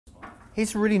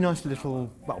Here's a really nice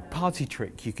little, well, party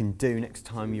trick you can do next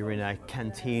time you're in a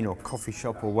canteen or coffee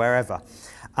shop or wherever.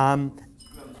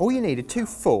 All you need are 2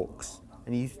 forks,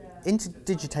 and you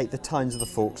interdigitate the tines of the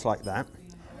forks like that,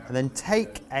 and then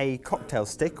take a cocktail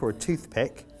stick or a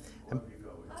toothpick and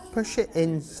push it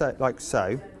in like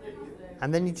so,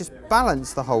 and then you just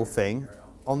balance the whole thing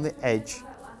on the edge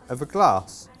of a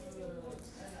glass.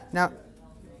 Now,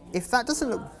 if that doesn't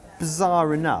look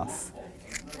bizarre enough,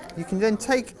 you can then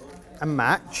take a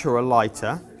match or a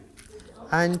lighter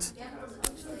and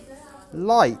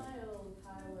light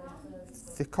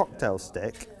the cocktail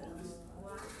stick,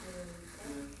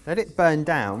 let it burn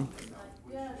down,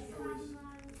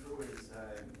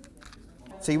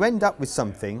 so you end up with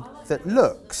something that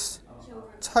looks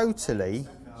totally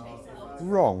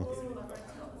wrong,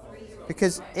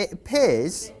 because it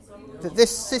appears that this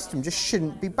system just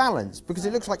shouldn't be balanced, because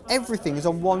it looks like everything is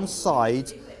on one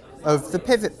side of the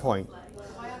pivot point.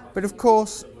 But of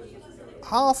course,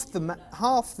 half the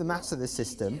mass of the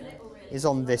system is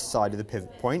on this side of the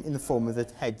pivot point in the form of the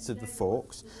heads of the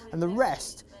forks, and the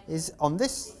rest is on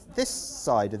this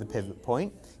side of the pivot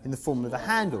point in the form of the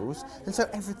handles, and so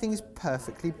everything is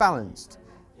perfectly balanced.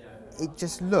 It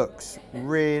just looks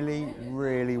really,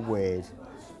 really weird.